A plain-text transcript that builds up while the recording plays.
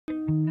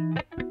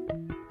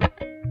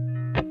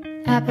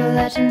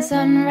Appalachian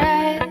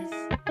sunrise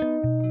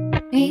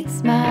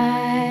meets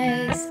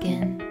my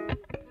skin.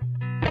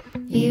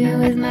 Even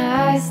with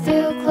my eyes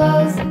still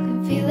closed, I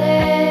can feel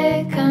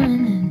it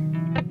coming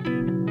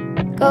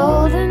in.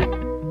 Golden,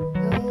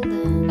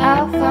 golden,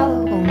 I'll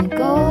follow only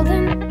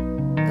golden,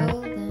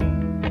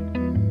 golden,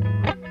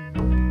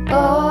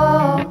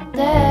 golden,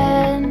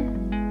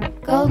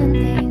 golden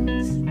things.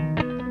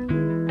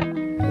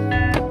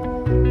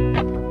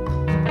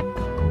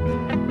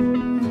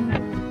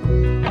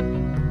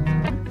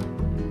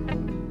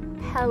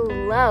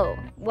 Hello,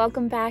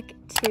 welcome back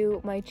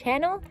to my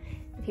channel.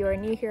 If you are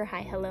new here,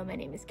 hi, hello, my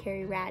name is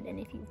Carrie Rad, and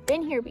if you've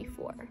been here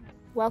before,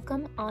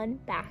 welcome on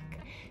back.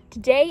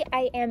 Today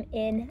I am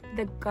in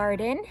the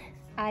garden.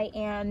 I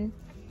am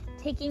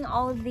taking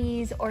all of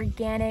these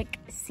organic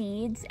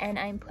seeds and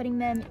I'm putting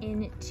them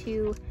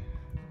into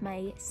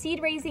my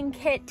seed raising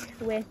kit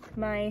with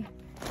my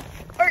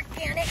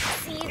organic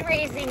seed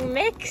raising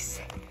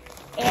mix,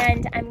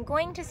 and I'm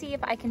going to see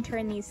if I can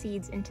turn these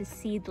seeds into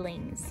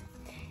seedlings.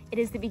 It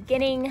is the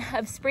beginning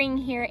of spring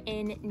here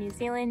in New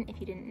Zealand,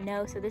 if you didn't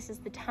know, so this is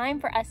the time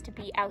for us to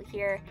be out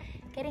here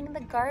getting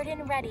the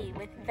garden ready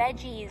with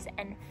veggies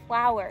and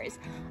flowers.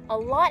 A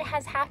lot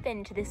has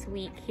happened this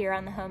week here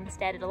on the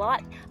homestead. A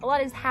lot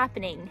is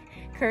happening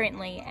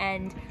currently,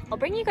 and I'll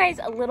bring you guys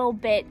a little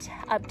bit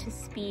up to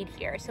speed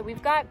here. So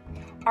we've got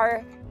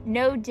our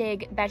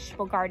no-dig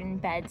vegetable garden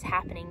beds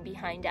happening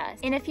behind us.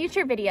 In a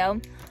future video,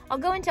 I'll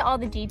go into all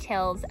the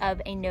details of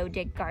a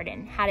no-dig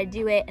garden, how to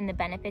do it and the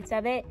benefits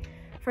of it.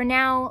 For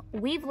now,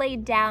 we've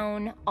laid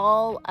down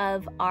all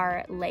of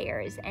our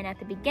layers, and at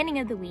the beginning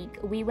of the week,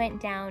 we went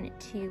down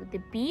to the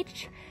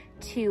beach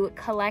to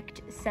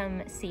collect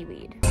some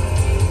seaweed.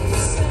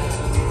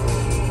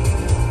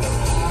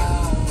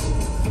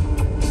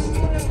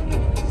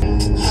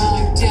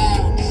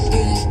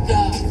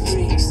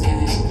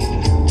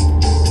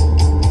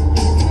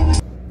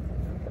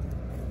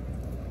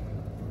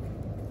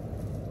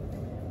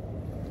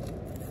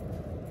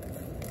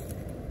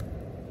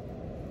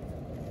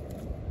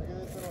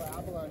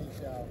 Abalone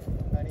shell,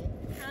 honey.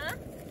 Huh?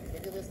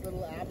 Look at this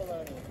little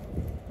abalone.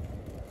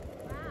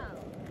 Wow.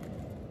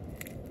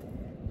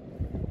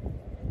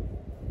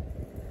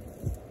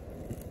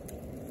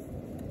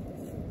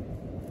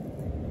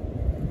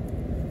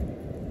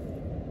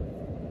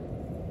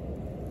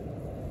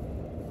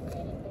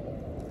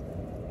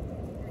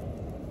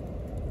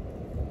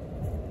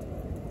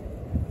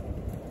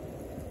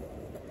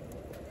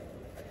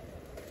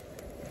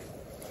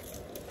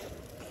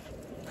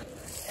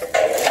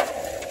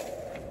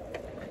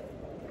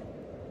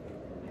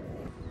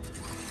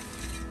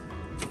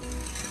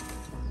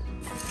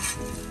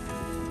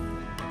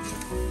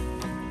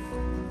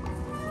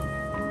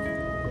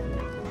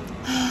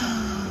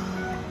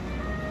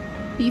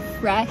 The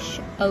fresh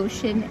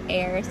ocean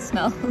air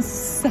smells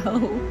so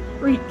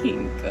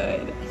freaking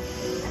good.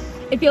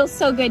 It feels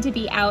so good to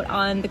be out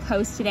on the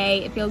coast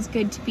today. It feels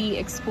good to be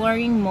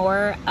exploring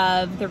more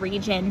of the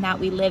region that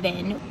we live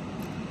in.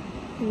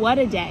 What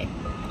a day,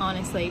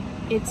 honestly.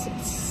 It's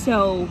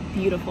so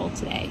beautiful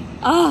today.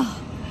 Oh,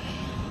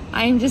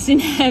 I'm just in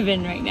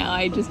heaven right now.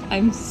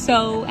 I'm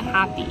so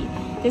happy.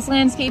 This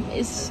landscape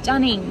is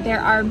stunning.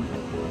 There are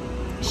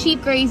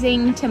sheep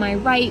grazing to my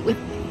right with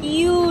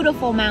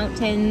beautiful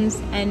mountains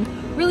and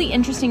really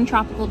interesting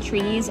tropical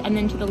trees, and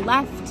then to the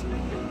left,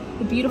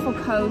 the beautiful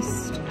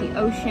coast, the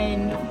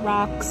ocean,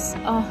 rocks.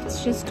 Oh,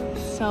 it's just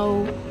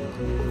so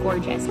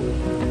gorgeous.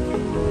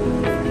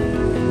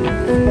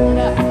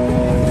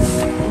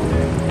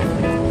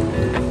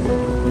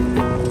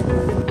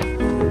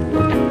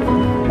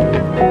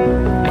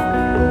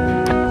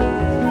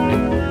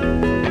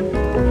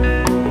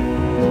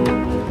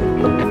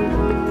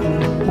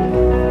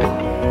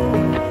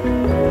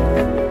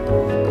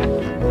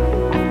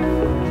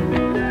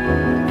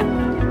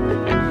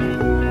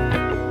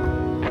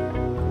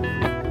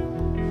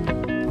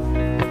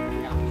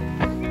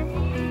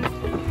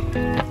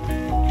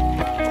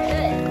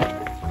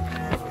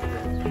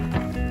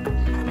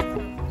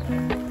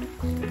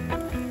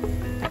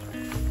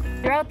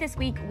 Throughout this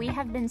week, we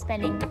have been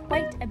spending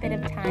quite a bit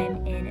of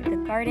time in the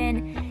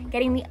garden,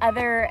 getting the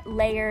other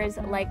layers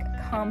like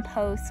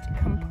compost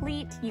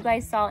complete. You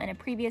guys saw in a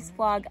previous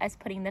vlog us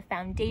putting the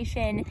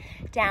foundation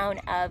down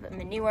of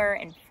manure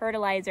and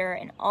fertilizer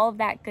and all of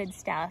that good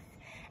stuff.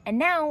 And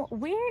now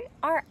we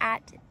are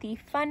at the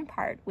fun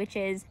part, which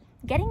is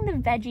getting the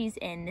veggies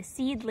in, the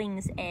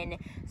seedlings in,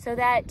 so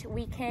that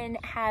we can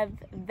have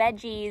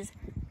veggies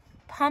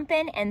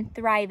pumping and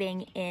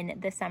thriving in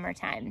the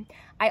summertime.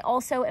 I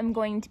also am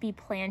going to be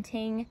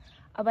planting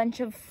a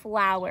bunch of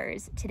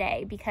flowers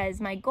today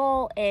because my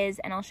goal is,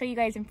 and I'll show you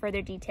guys in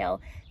further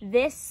detail,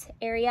 this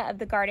area of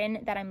the garden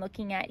that I'm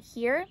looking at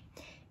here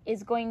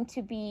is going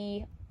to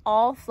be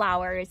all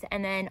flowers,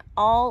 and then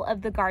all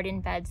of the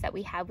garden beds that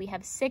we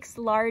have 6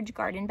 large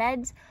garden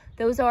beds.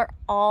 Those are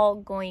all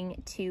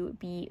going to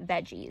be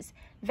veggies.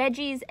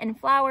 Veggies and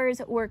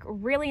flowers work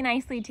really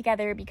nicely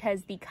together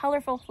because the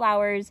colorful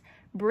flowers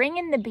bring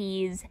in the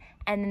bees,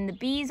 and then the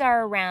bees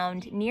are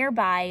around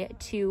nearby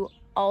to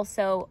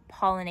also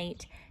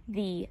pollinate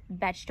the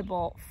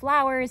vegetable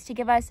flowers to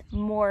give us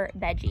more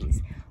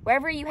veggies.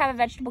 Wherever you have a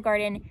vegetable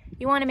garden,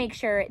 you want to make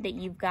sure that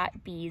you've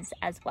got bees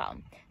as well.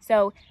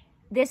 So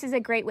this is a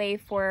great way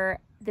for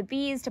the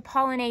bees to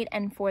pollinate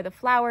and for the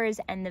flowers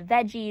and the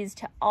veggies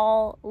to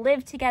all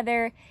live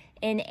together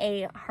in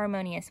a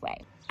harmonious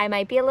way. I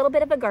might be a little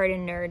bit of a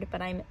garden nerd,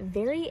 but I'm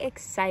very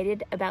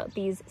excited about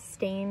these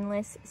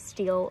stainless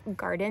steel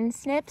garden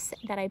snips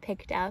that I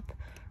picked up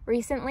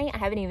recently. I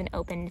haven't even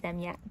opened them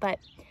yet, but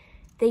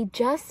they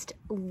just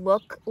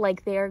look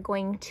like they're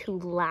going to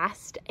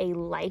last a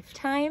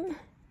lifetime.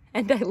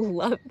 And I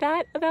love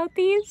that about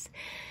these.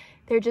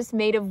 They're just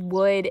made of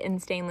wood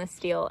and stainless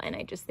steel, and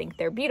I just think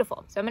they're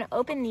beautiful. So I'm gonna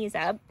open these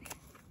up.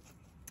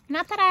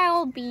 Not that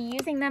I'll be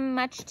using them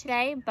much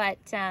today, but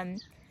I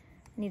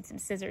need some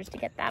scissors to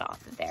get that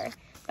off of there.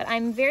 But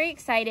I'm very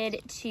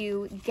excited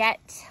to get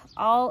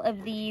all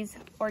of these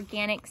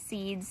organic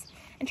seeds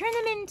and turn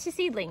them into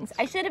seedlings.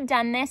 I should have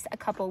done this a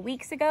couple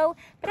weeks ago,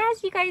 but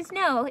as you guys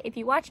know, if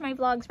you watch my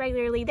vlogs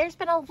regularly, there's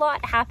been a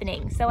lot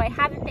happening. So I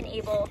haven't been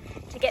able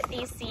to get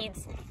these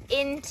seeds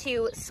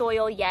into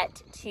soil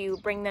yet to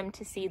bring them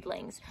to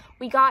seedlings.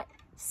 We got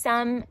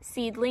some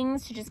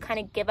seedlings to just kind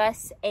of give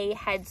us a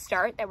head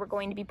start that we're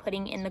going to be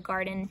putting in the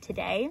garden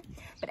today.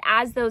 But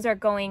as those are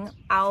going,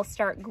 I'll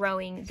start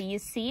growing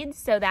these seeds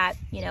so that,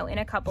 you know, in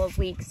a couple of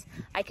weeks,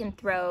 I can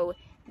throw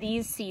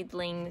these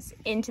seedlings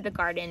into the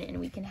garden and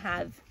we can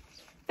have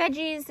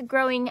veggies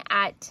growing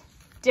at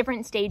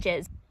different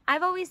stages.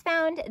 I've always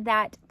found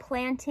that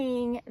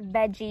planting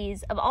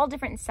veggies of all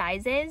different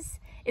sizes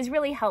is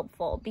really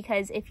helpful,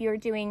 because if you're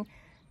doing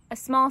a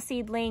small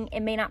seedling,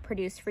 it may not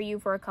produce for you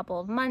for a couple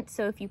of months.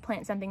 So if you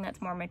plant something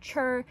that's more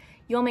mature,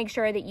 you'll make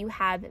sure that you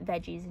have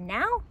veggies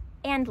now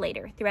and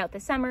later throughout the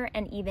summer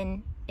and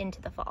even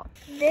into the fall.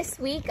 This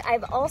week,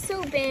 I've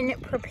also been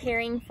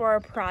preparing for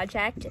a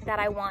project that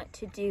I want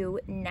to do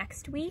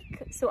next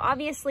week. So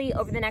obviously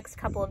over the next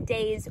couple of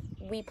days,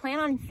 we plan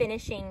on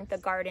finishing the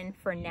garden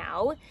for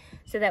now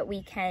so that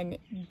we can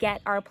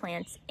get our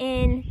plants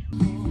in,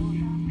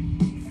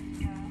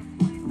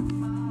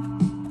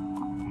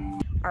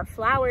 our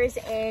flowers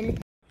in.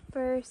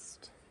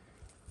 First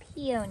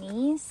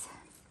peonies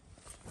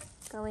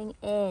going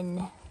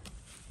in.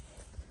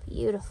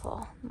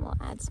 Beautiful. We'll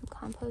add some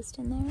compost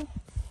in there.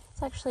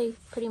 It's actually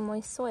pretty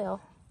moist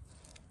soil,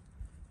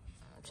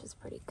 which is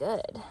pretty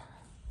good.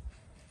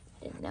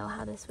 I didn't know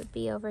how this would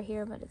be over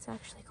here, but it's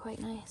actually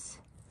quite nice.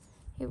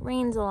 It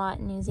rains a lot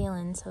in New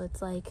Zealand, so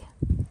it's like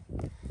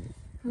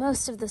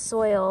most of the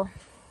soil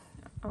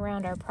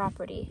around our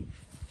property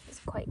is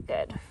quite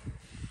good.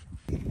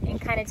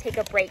 And kind of take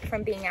a break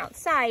from being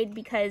outside,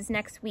 because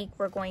next week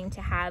we're going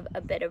to have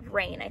a bit of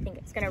rain. I think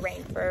it's going to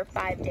rain for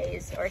 5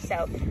 days or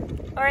so,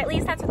 or at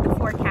least that's what the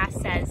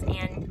forecast says.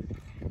 And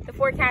the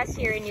forecast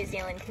here in New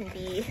Zealand can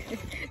be,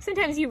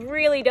 sometimes you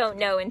really don't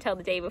know until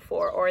the day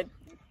before or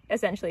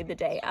essentially the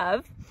day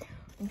of.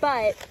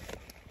 But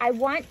I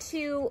want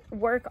to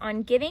work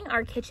on giving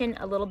our kitchen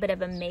a little bit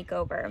of a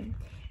makeover. And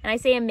I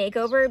say a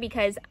makeover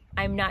because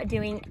I'm not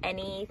doing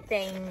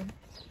anything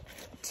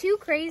too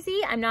crazy.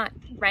 I'm not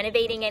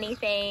renovating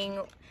anything.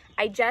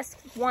 I just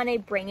want to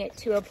bring it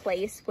to a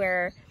place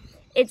where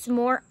it's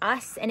more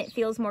us and it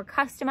feels more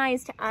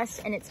customized to us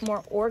and it's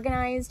more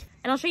organized.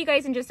 And I'll show you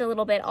guys in just a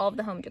little bit all of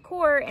the home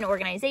decor and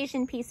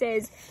organization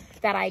pieces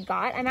that I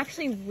got. I'm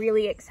actually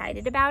really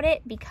excited about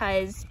it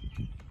because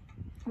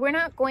we're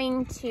not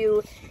going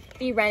to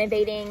be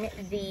renovating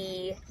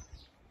the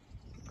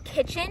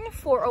kitchen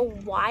for a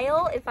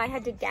while. If I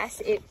had to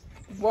guess, it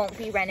won't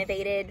be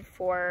renovated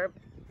for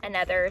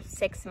another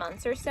 6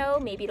 months or so.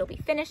 Maybe it'll be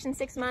finished in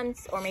 6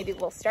 months, or maybe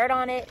we'll start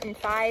on it in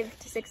 5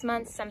 to 6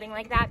 months, something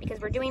like that,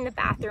 because we're doing the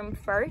bathroom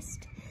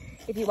first.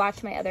 If you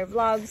watch my other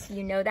vlogs,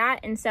 you know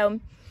that. And so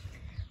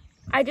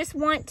I just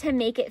want to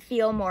make it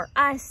feel more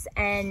us,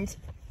 and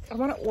I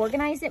want to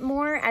organize it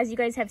more. As you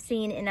guys have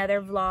seen in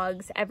other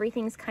vlogs,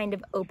 everything's kind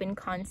of open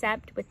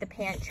concept with the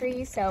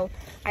pantry. So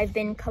I've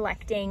been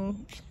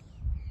collecting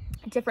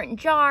different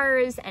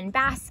jars and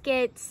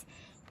baskets,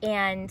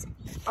 and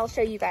I'll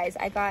show you guys.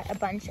 I got a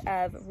bunch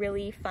of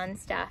really fun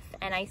stuff,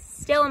 and I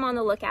still am on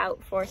the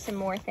lookout for some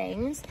more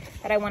things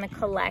that I want to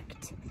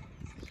collect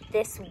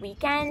this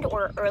weekend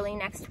or early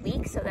next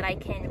week so that I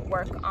can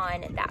work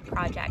on that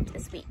project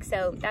this week.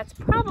 So that's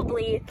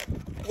probably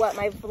what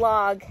my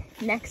vlog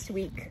next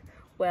week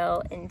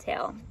will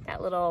entail,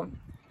 that little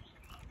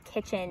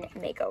kitchen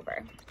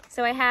makeover.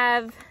 So I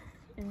have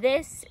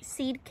this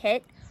seed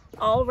kit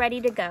all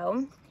ready to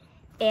go,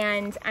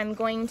 and I'm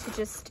going to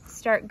just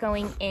start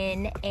going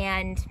in,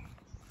 and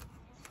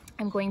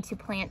I'm going to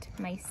plant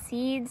my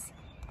seeds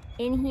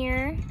in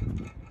here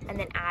and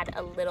then add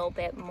a little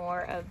bit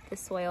more of the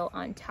soil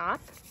on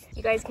top.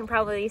 You guys can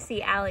probably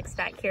see Alex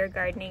back here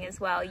gardening as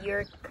well.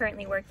 You're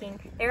currently working.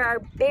 There are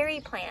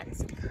berry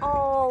plants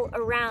all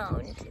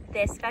around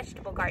this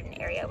vegetable garden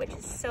area, which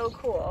is so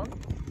cool.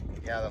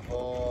 Yeah, the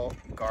whole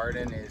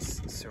garden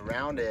is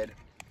surrounded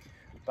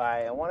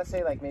by, I want to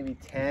say like maybe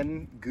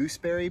 10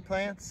 gooseberry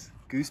plants.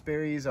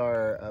 Gooseberries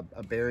are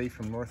a berry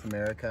from North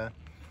America.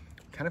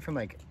 kind of from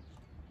like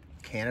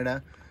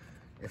Canada,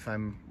 if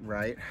I'm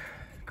right.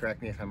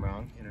 Correct me if I'm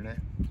wrong, internet.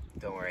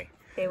 Don't worry.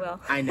 They will.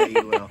 I know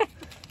you will.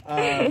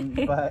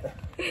 But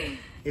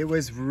it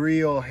was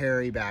real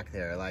hairy back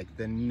there, like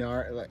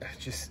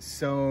just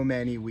so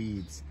many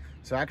weeds.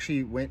 So I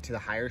actually went to the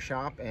hire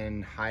shop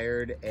and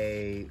hired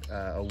a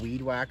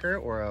weed whacker,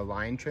 or a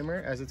line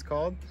trimmer as it's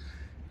called,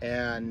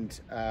 and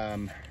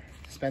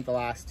spent the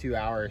last 2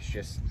 hours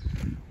just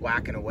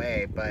whacking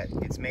away. But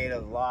it's made a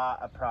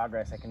lot of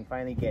progress. I can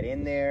finally get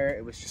in there.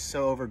 It was just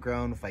so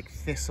overgrown with like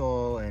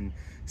thistle and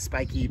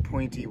spiky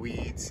pointy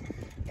weeds,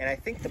 and I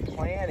think the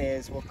plan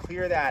is we'll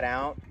clear that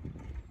out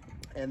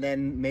and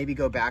then maybe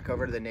go back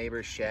over to the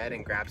neighbor's shed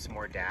and grab some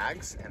more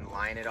dags and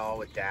line it all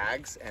with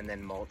dags and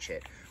then mulch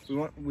it.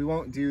 We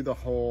won't do the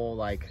whole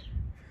like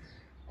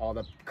all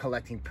the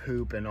collecting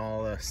poop and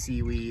all the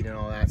seaweed and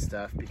all that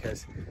stuff,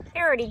 because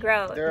they already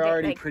grow. They're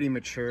already pretty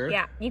mature.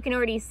 Yeah, you can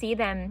already see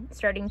them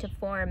starting to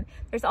form.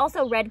 There's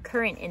also red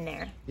currant in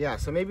there. Yeah,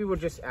 so maybe we'll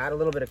just add a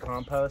little bit of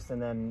compost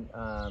and then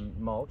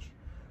mulch.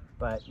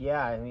 But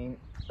yeah, I mean,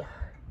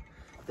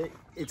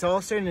 it's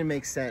all starting to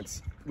make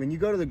sense. When you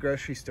go to the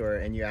grocery store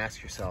and you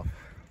ask yourself,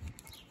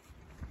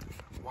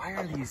 why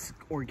are these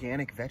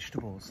organic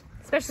vegetables,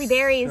 especially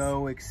berries,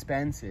 so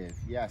expensive?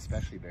 Yeah,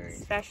 especially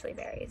berries. Especially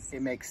berries.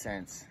 It makes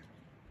sense,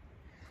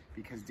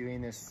 because doing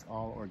this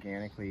all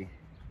organically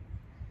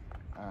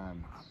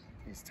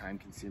is time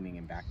consuming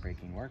and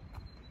backbreaking work.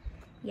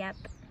 Yep,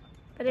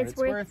 but it's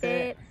worth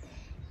it.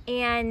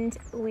 And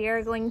we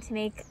are going to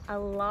make a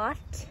lot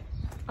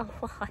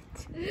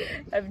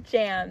of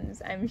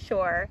jams, I'm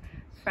sure,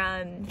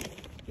 from,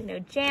 you know,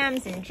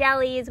 jams and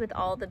jellies with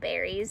all the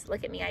berries.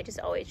 Look at me, I just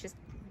always just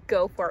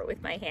go for it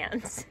with my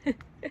hands.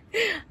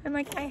 I'm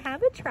like, I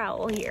have a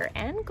trowel here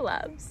and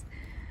gloves,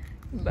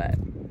 but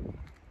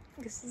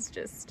this is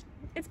just,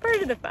 it's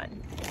part of the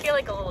fun. I feel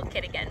like a little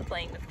kid again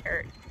playing with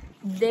dirt.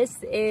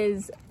 This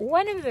is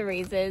one of the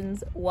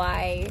reasons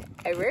why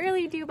I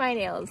rarely do my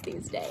nails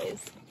these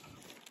days.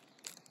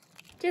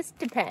 Just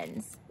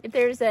depends. If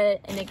there's an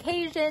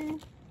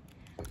occasion,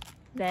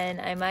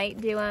 then I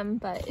might do them,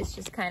 but it's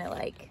just kind of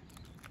like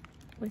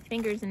with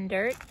fingers in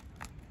dirt.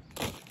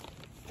 Like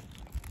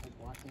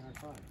washing our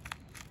car.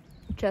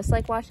 Just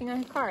like washing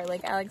our car.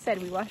 Like Alex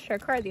said, we washed our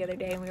car the other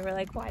day and we were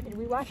like, why did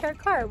we wash our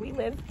car? We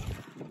live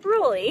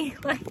rurally.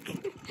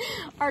 Like,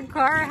 our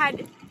car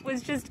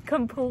was just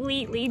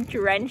completely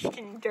drenched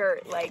in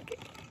dirt like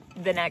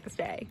the next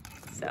day.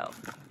 So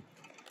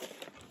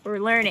we're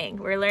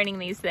learning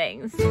these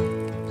things.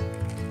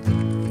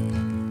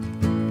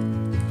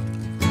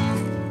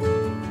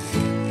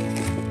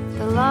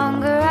 The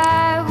longer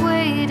I've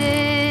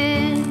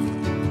waited,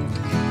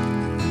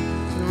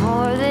 the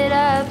more that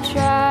I've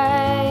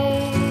tried.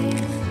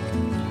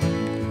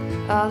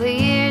 All the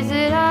years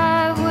that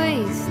I've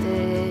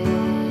wasted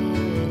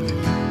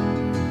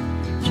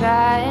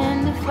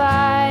trying to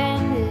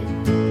find it.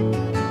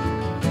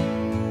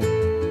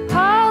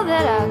 All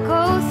that I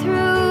go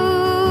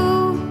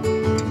through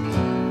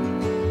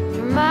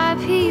for my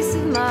peace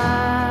of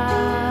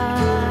mind.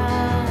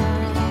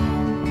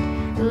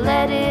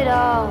 Let it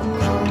all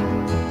go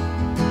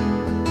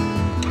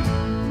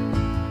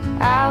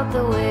out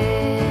the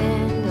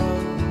window.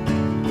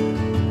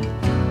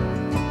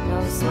 No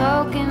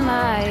smoke in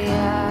my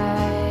eyes.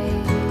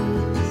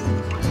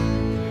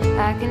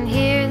 I can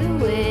hear the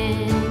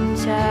wind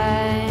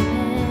chiming.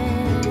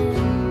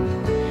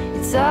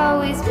 It's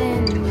always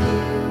been you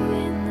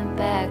in the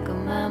back of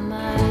my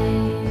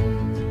mind.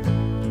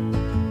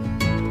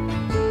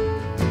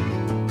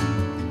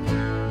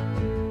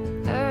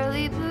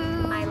 Early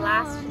blue. My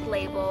last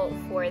label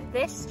for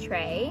this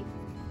tray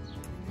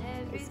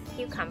is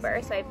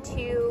cucumber. So I have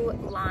 2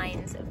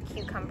 lines of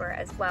cucumber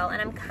as well.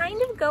 And I'm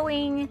kind of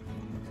going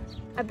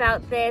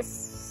about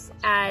this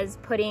as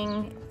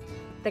putting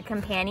the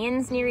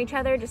companions near each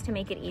other just to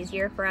make it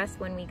easier for us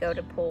when we go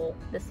to pull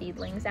the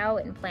seedlings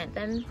out and plant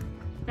them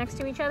next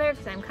to each other,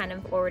 because I'm kind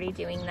of already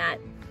doing that,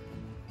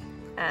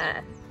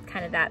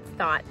 kind of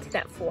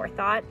that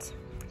forethought.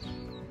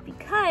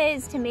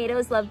 Because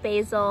tomatoes love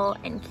basil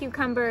and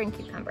cucumber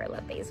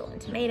love basil and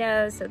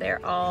tomatoes, so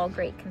they're all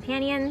great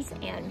companions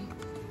and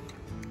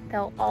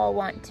they'll all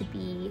want to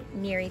be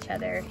near each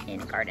other in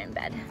a garden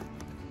bed.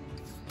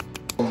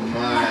 Oh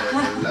my,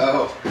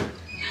 hello.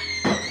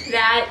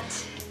 That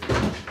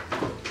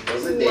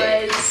was a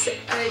day.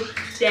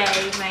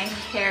 My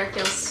hair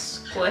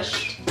feels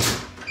squished.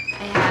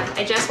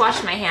 I just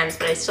washed my hands,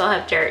 but I still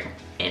have dirt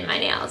in my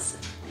nails.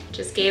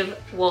 Just gave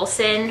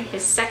Wilson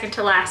his second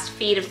to last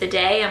feed of the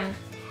day. I'm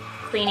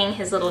cleaning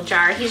his little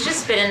jar. He's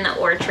just been in the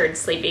orchard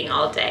sleeping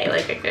all day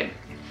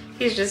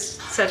he's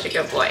just such a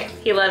good boy.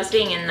 He loves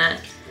being in the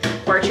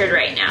orchard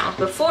right now.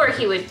 Before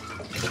he would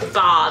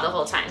thaw the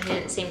whole time. He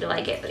didn't seem to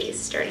like it, but he's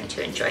starting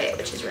to enjoy it,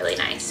 which is really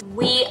nice.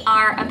 We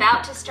are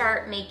about to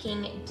start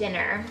making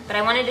dinner, but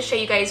I wanted to show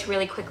you guys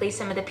really quickly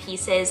some of the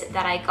pieces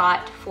that I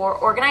got for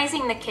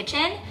organizing the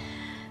kitchen,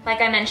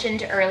 like I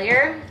mentioned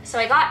earlier. So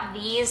I got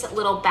these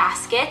little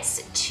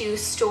baskets to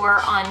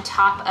store on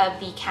top of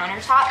the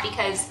countertop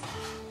because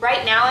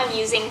Right now I'm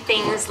using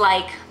things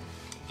like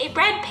a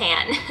bread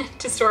pan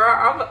to store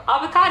our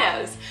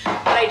avocados.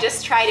 But I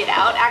just tried it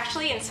out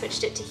actually and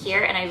switched it to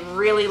here, and I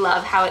really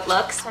love how it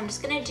looks. So I'm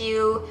just gonna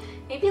do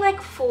maybe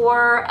like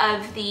 4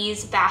 of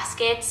these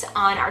baskets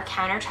on our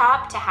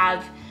countertop to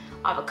have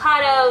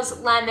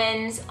avocados,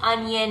 lemons,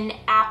 onion,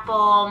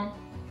 apple,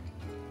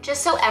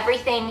 just so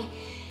everything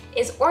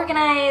is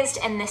organized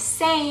and the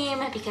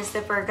same, because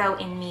the Virgo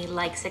in me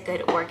likes a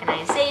good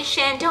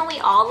organization. Don't we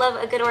all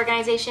love a good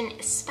organization,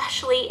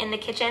 especially in the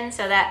kitchen,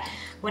 so that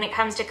when it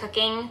comes to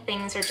cooking,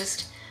 things are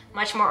just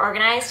much more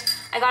organized.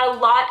 I got a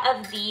lot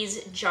of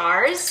these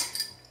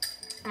jars.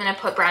 I'm gonna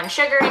put brown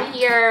sugar in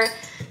here,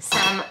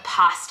 some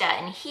pasta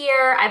in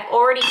here. I've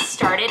already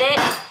started it.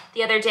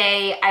 The other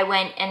day I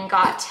went and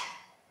got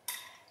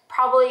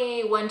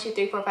probably 1, 2,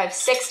 3, 4, 5,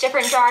 6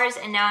 different jars,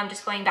 and now I'm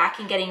just going back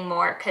and getting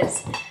more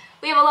because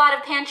we have a lot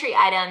of pantry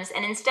items,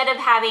 and instead of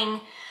having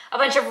a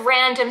bunch of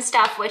random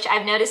stuff, which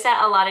I've noticed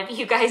that a lot of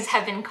you guys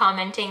have been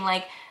commenting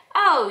like,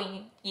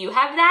 oh, you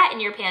have that in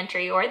your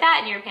pantry or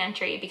that in your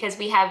pantry, because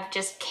we have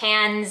just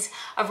cans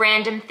of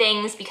random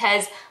things,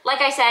 because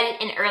like I said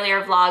in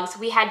earlier vlogs,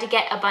 we had to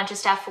get a bunch of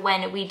stuff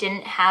when we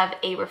didn't have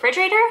a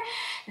refrigerator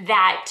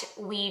that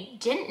we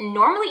didn't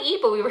normally eat,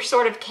 but we were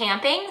sort of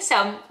camping.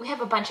 So we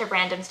have a bunch of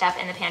random stuff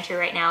in the pantry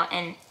right now,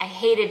 and I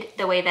hated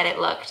the way that it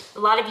looked. A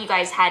lot of you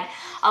guys had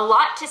a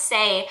lot to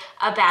say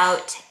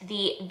about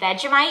the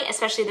Vegemite,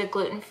 especially the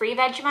gluten-free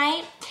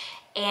Vegemite.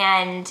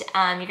 And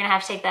you're gonna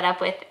have to take that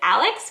up with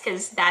Alex,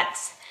 because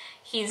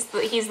he's the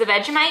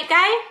Vegemite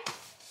guy.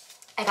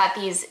 I got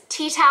these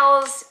tea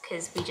towels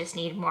because we just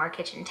need more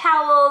kitchen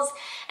towels.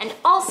 And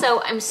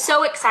also I'm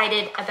so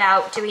excited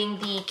about doing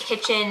the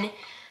kitchen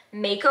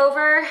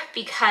makeover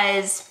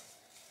because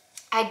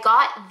I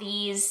got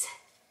these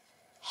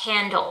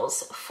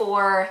handles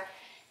for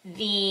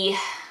the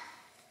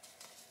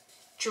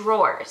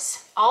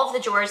drawers, all of the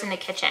drawers in the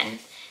kitchen.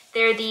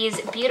 They're these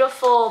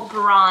beautiful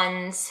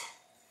bronze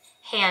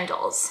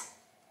handles,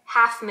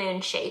 half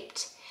moon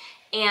shaped,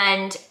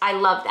 and I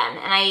love them,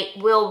 and I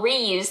will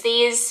reuse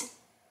these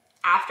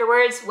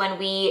afterwards when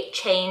we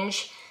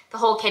change the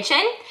whole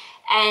kitchen,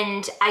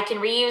 and I can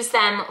reuse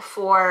them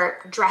for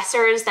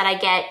dressers that I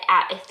get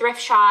at a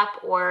thrift shop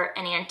or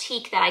an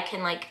antique that I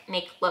can like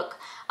make look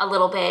a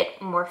little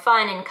bit more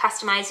fun and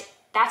customized.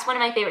 That's one of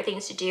my favorite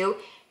things to do,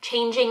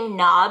 changing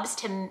knobs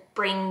to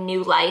bring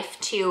new life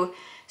to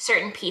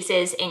certain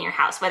pieces in your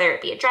house, whether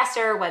it be a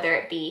dresser, whether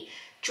it be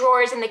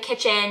drawers in the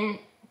kitchen,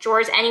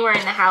 drawers anywhere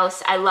in the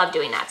house. I love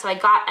doing that. So I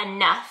got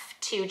enough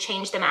to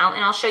change them out,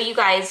 and I'll show you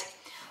guys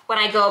when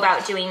I go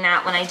about doing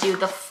that, when I do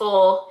the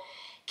full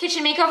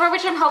kitchen makeover,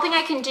 which I'm hoping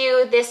I can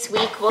do this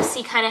week. We'll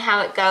see kind of how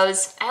it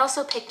goes. I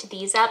also picked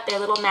these up. They're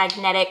little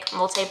magnetic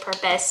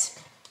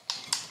multi-purpose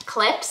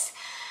clips,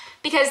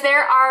 because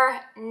there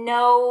are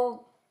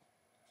no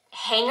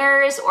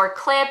hangers or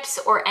clips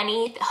or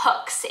any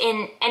hooks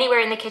anywhere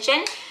in the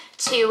kitchen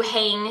to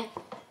hang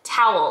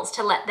towels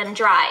to let them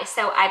dry.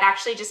 So I've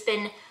actually just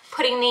been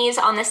putting these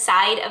on the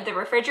side of the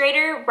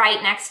refrigerator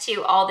right next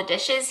to all the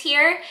dishes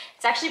here.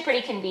 It's actually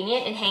pretty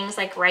convenient. It hangs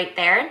like right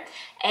there,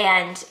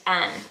 and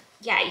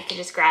yeah, you can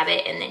just grab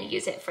it and then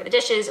use it for the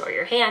dishes or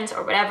your hands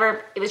or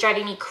whatever. It was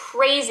driving me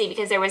crazy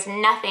because there was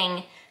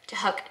nothing to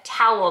hook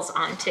towels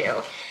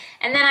onto.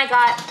 And then I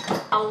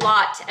got a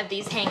lot of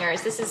these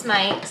hangers. This is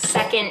my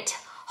second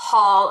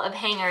haul of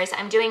hangers.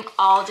 I'm doing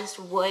all just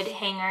wood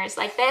hangers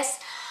like this.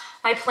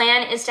 My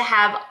plan is to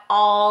have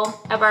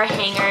all of our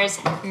hangers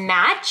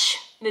match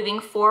moving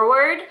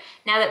forward.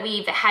 Now that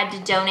we've had to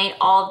donate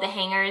all of the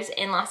hangers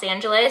in Los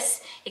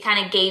Angeles, it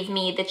kind of gave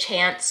me the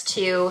chance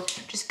to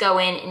just go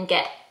in and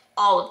get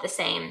all of the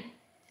same.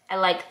 I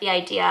like the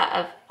idea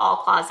of all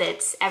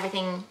closets,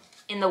 everything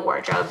in the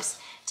wardrobes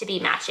to be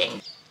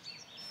matching.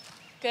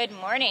 Good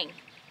morning.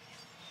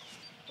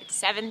 It's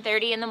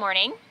 7:30 in the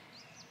morning.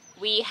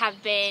 We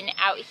have been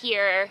out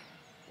here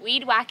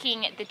weed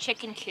whacking the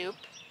chicken coop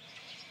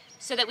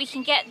so that we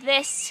can get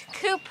this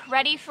coop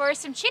ready for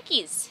some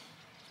chickies.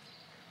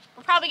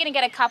 We're probably gonna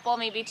get a couple,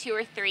 maybe 2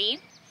 or 3,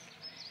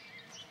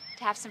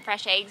 to have some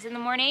fresh eggs in the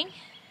morning.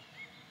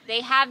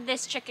 They have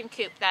this chicken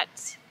coop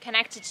that's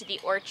connected to the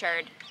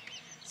orchard.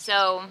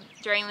 So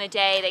during the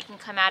day, they can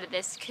come out of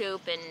this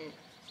coop and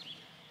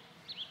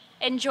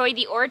enjoy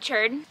the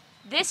orchard.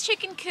 This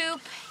chicken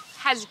coop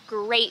has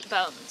great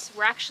bones.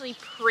 We're actually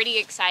pretty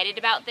excited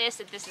about this,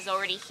 that this is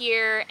already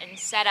here and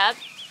set up.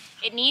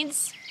 It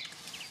needs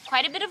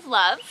quite a bit of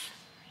love,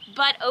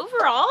 but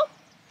overall,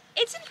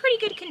 it's in pretty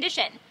good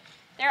condition.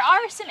 There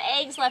are some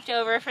eggs left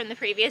over from the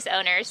previous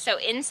owners, so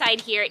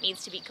inside here it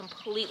needs to be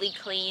completely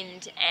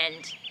cleaned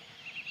and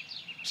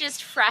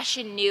just fresh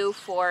and new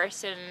for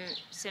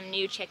some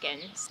new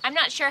chickens. I'm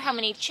not sure how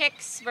many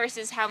chicks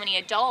versus how many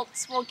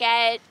adults we'll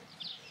get.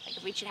 Like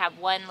if we should have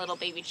 1 little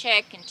baby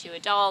chick and 2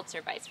 adults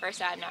or vice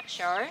versa, I'm not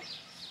sure.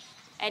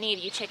 Any of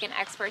you chicken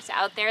experts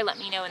out there, let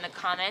me know in the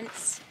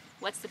comments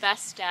what's the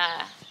best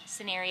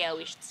scenario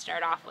we should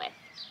start off with.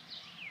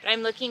 But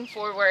I'm looking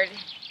forward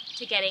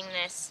to getting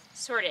this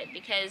sorted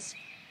because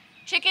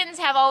chickens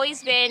have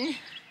always been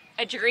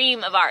a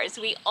dream of ours.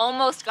 We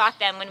almost got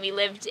them when we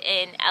lived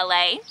in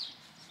LA.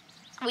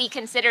 We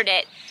considered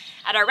it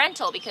at our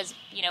rental because,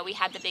 you know, we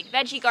had the big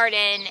veggie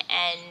garden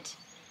and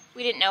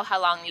we didn't know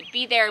how long we'd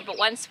be there. But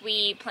once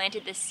we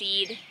planted the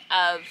seed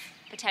of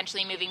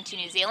potentially moving to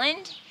New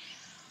Zealand,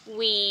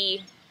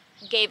 we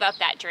gave up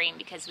that dream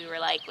because we were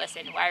like,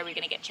 listen, why are we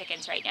gonna get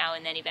chickens right now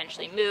and then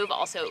eventually move?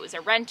 Also, it was a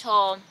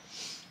rental,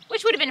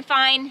 which would have been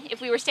fine if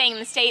we were staying in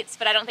the States,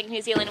 but I don't think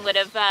New Zealand would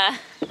have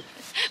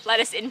let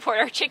us import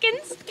our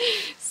chickens.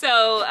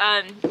 So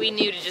we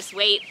knew to just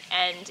wait,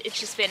 and it's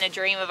just been a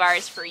dream of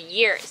ours for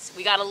years.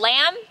 We got a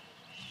lamb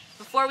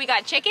before we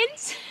got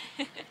chickens,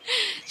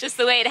 just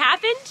the way it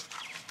happened.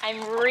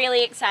 I'm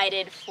really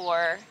excited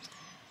for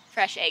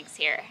fresh eggs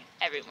here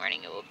every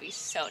morning. It will be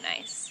so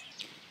nice.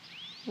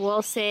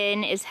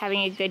 Wilson is having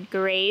a good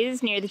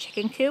graze near the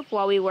chicken coop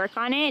while we work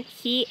on it.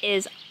 He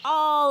is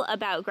all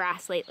about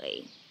grass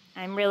lately.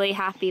 I'm really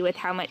happy with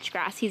how much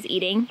grass he's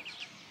eating.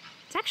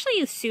 It's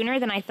actually sooner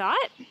than I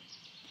thought,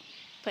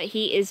 but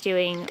he is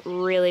doing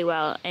really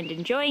well and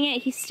enjoying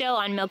it. He's still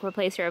on milk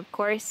replacer, of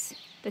course,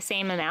 the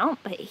same amount,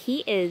 but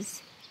he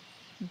is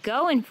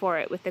going for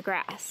it with the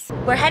grass.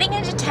 We're heading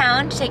into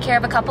town to take care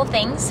of a couple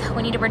things.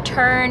 We need to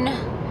return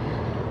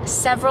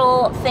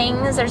several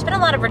things. There's been a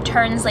lot of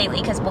returns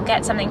lately because we'll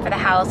get something for the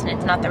house and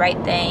it's not the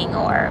right thing,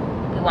 or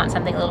we want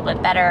something a little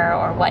bit better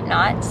or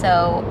whatnot,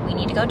 so we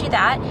need to go do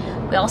that.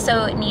 We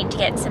also need to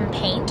get some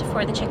paint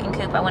for the chicken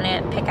coop. I want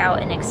to pick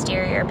out an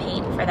exterior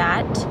paint for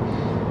that.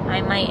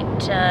 I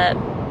might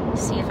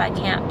see if I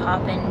can't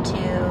pop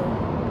into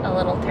a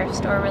little thrift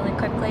store really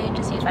quickly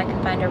to see if I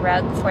can find a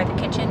rug for the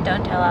kitchen.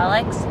 Don't tell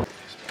Alex.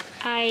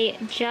 I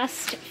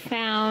just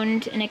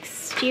found an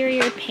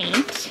exterior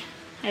paint.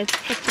 I've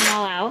picked them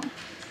all out.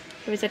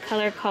 There was a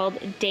color called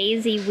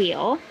Daisy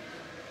Wheel.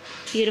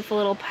 Beautiful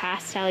little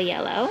pastel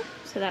yellow.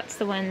 So that's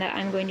the one that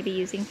I'm going to be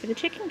using for the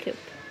chicken coop.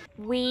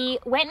 We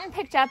went and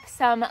picked up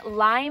some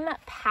lime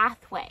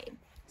pathway.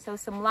 So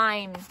some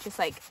lime, just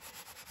like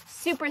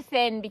super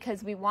thin,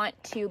 because we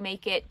want to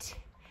make it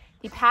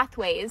the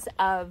pathways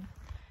of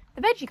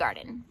the veggie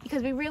garden.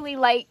 Because we really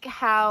like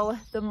how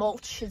the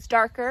mulch is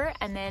darker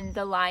and then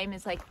the lime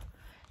is like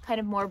kind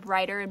of more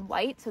brighter and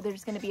white, so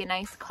there's going to be a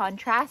nice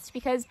contrast,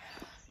 because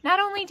not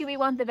only do we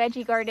want the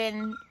veggie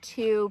garden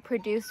to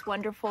produce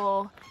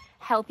wonderful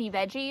healthy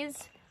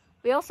veggies,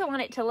 we also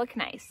want it to look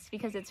nice,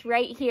 because it's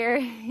right here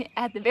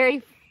at the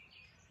very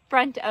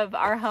front of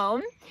our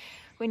home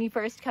when you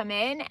first come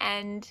in,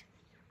 and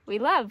we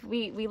love the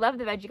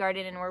veggie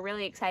garden, and we're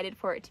really excited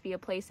for it to be a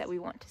place that we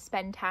want to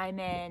spend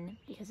time in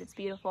because it's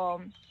beautiful.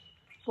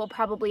 We'll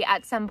probably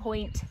at some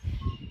point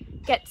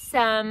get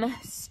some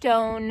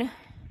stone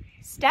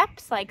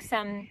steps, like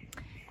some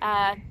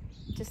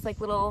just like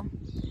little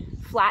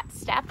flat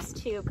steps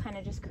to kind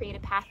of just create a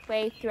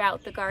pathway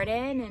throughout the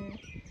garden, and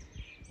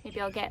maybe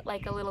I'll get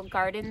like a little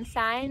garden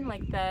sign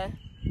like the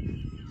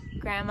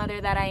grandmother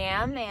that I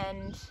am,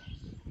 and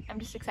I'm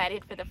just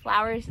excited for the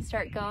flowers to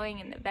start going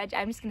and the veg.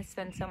 I'm just going to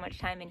spend so much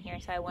time in here,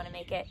 so I want to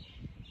make it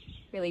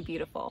really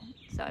beautiful.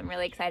 So I'm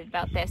really excited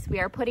about this. We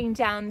are putting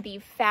down the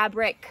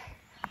fabric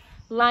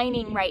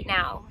lining right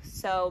now,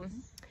 so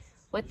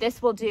what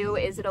this will do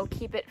is it'll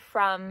keep it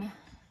from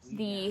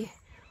the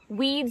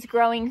weeds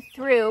growing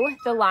through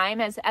the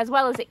lime as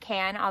well as it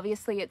can.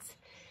 Obviously,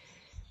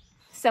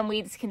 some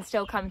weeds can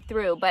still come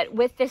through, but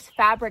with this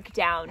fabric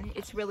down,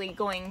 it's really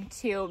going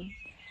to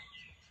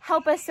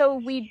help us so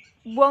we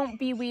won't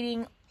be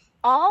weeding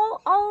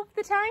all of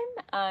the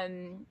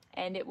time,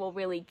 and it will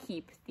really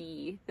keep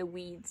the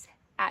weeds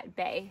at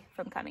bay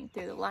from coming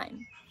through the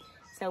lime.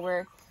 So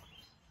we're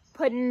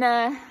putting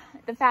the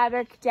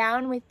fabric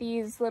down with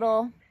these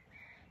little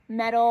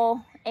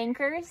metal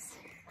anchors.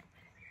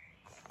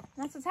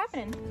 That's what's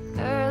happening.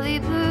 Early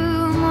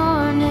blue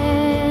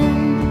morning,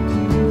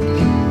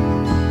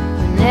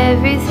 when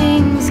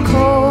everything's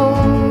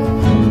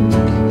cold,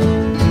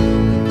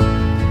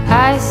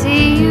 I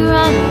see you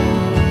running,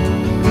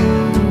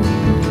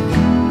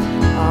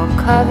 all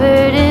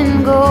covered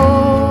in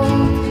gold.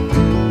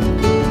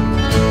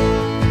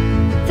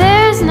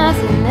 There's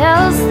nothing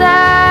else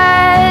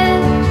that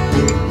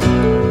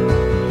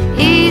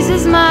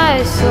eases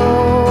my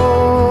soul.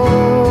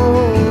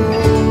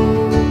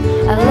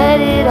 I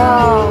let it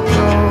all go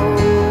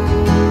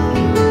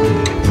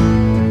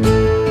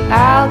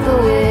out the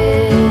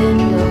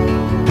window.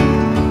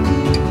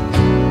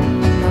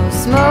 No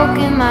smoke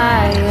in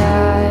my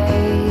eyes.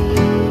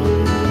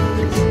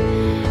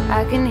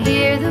 I can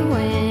hear the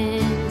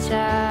wind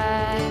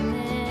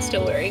chiming.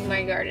 Still wearing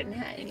my garden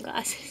hat and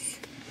glasses.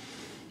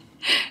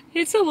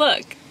 It's a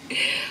look.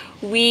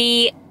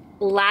 We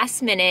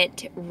last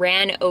minute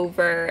ran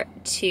over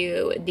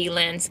to the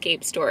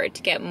landscape store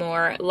to get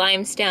more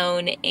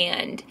limestone,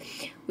 and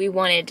we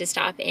wanted to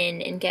stop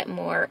in and get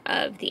more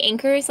of the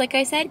anchors, like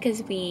I said,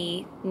 because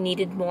we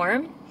needed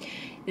more.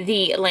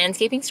 The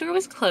landscaping store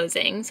was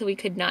closing, so we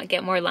could not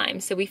get more lime.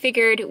 So we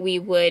figured we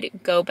would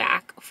go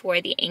back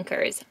for the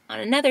anchors on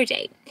another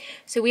day.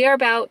 So we are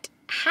about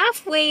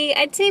halfway,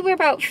 I'd say we're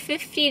about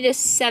 50 to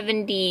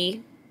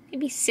 70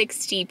 maybe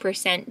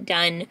 60%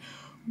 done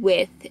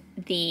with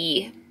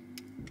the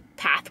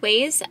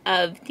pathways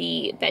of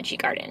the veggie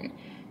garden.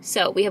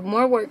 So we have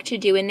more work to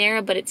do in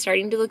there, but it's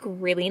starting to look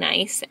really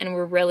nice, and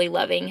we're really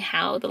loving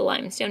how the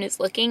limestone is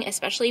looking,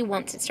 especially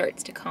once it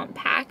starts to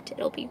compact.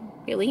 It'll be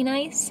really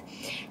nice.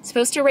 It's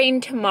supposed to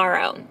rain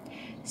tomorrow,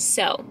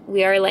 so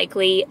we are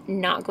likely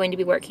not going to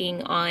be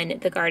working on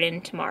the garden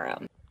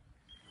tomorrow.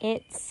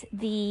 It's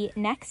the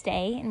next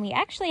day, and we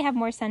actually have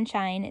more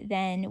sunshine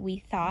than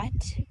we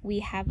thought. We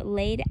have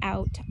laid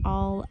out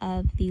all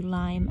of the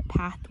lime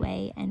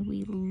pathway, and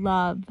we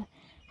love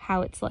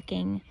how it's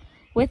looking.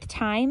 With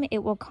time, it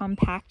will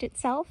compact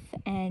itself,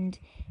 and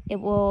it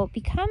will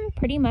become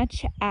pretty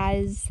much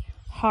as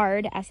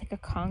hard as like a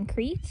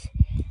concrete.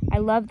 I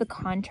love the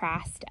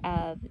contrast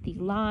of the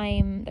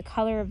lime, the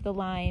color of the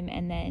lime,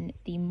 and then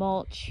the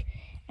mulch.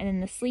 And then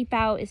the sleep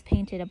out is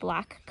painted a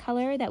black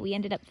color that we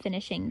ended up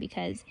finishing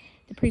because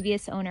the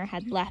previous owner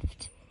had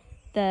left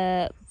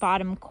the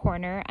bottom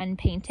corner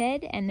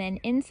unpainted. And then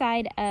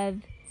inside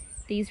of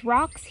these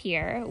rocks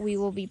here, we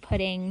will be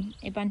putting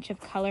a bunch of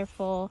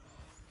colorful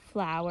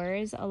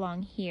flowers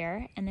along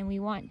here. And then we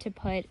want to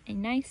put a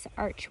nice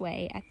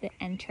archway at the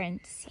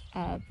entrance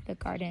of the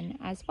garden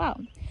as well.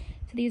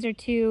 So these are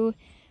two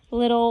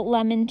little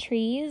lemon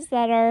trees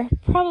that are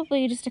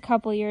probably just a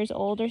couple years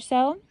old or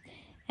so.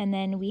 And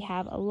then we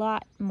have a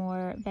lot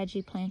more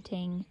veggie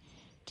planting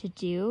to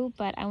do,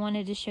 but I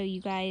wanted to show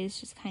you guys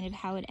just kind of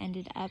how it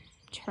ended up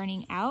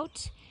turning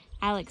out.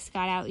 Alex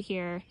got out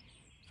here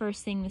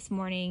first thing this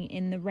morning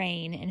in the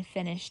rain and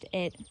finished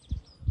it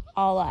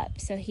all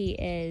up, so he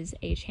is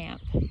a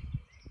champ.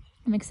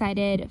 I'm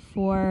excited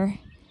for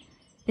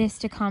this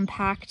to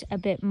compact a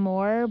bit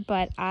more,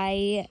 but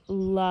I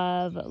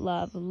love,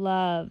 love,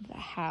 love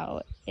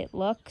how it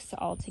looks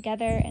all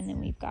together. And then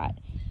we've got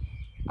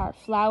our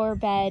flower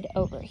bed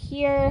over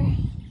here,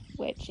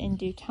 which in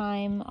due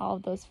time all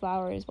of those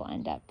flowers will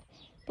end up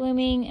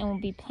blooming, and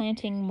we'll be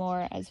planting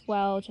more as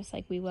well, just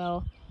like we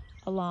will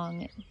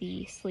along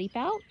the sleep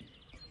out.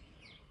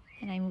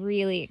 And I'm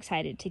really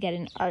excited to get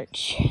an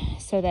arch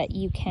so that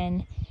you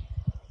can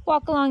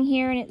walk along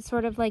here, and it's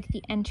sort of like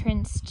the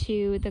entrance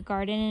to the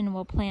garden. And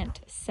we'll plant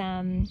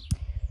some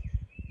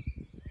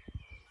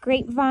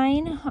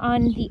grapevine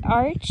on the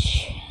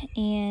arch,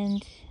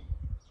 and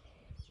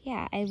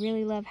yeah, I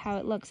really love how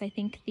it looks. I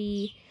think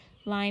the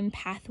lime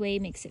pathway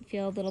makes it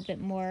feel a little bit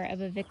more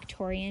of a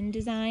Victorian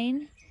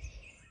design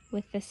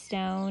with the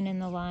stone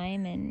and the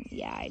lime. And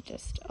yeah, I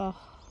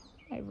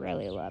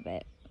really love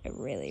it. I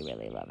really,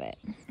 really love it.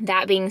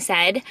 That being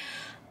said,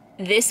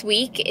 this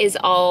week is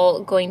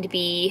all going to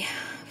be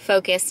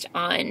focused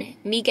on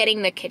me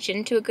getting the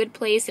kitchen to a good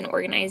place and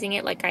organizing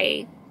it like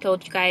I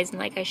told you guys and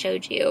like I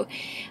showed you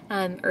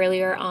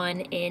earlier on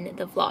in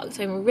the vlog.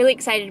 So I'm really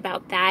excited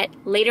about that.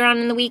 Later on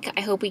in the week,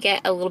 I hope we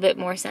get a little bit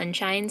more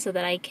sunshine so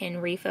that I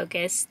can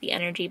refocus the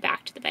energy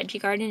back to the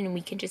veggie garden, and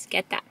we can just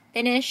get that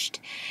finished,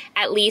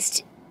 at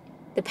least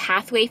the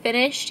pathway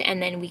finished,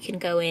 and then we can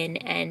go in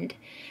and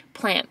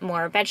plant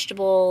more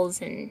vegetables.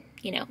 And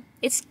you know,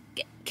 it's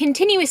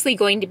continuously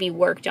going to be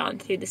worked on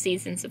through the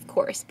seasons, of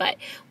course, but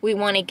we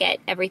want to get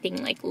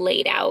everything like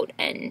laid out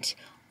and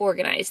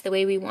organized the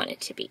way we want it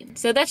to be.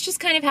 So that's just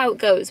kind of how it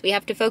goes. We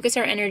have to focus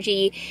our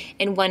energy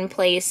in one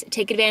place,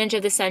 take advantage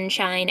of the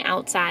sunshine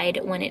outside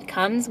when it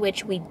comes,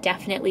 which we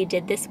definitely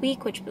did this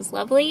week, which was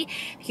lovely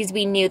because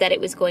we knew that it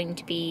was going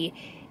to be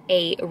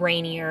a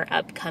rainier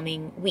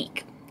upcoming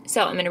week.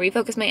 So I'm going to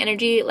refocus my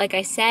energy, like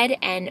I said,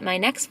 and my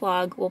next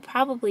vlog will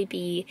probably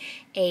be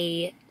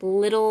a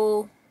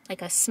little,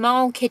 like a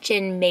small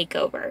kitchen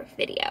makeover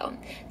video.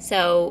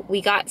 So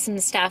we got some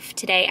stuff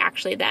today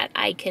actually that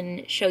I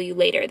can show you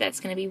later that's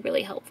going to be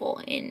really helpful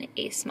in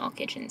a small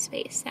kitchen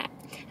space that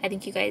I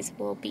think you guys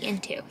will be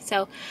into.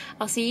 So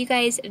I'll see you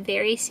guys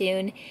very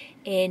soon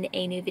in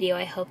a new video.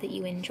 I hope that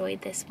you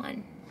enjoyed this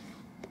one.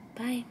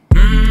 Bye.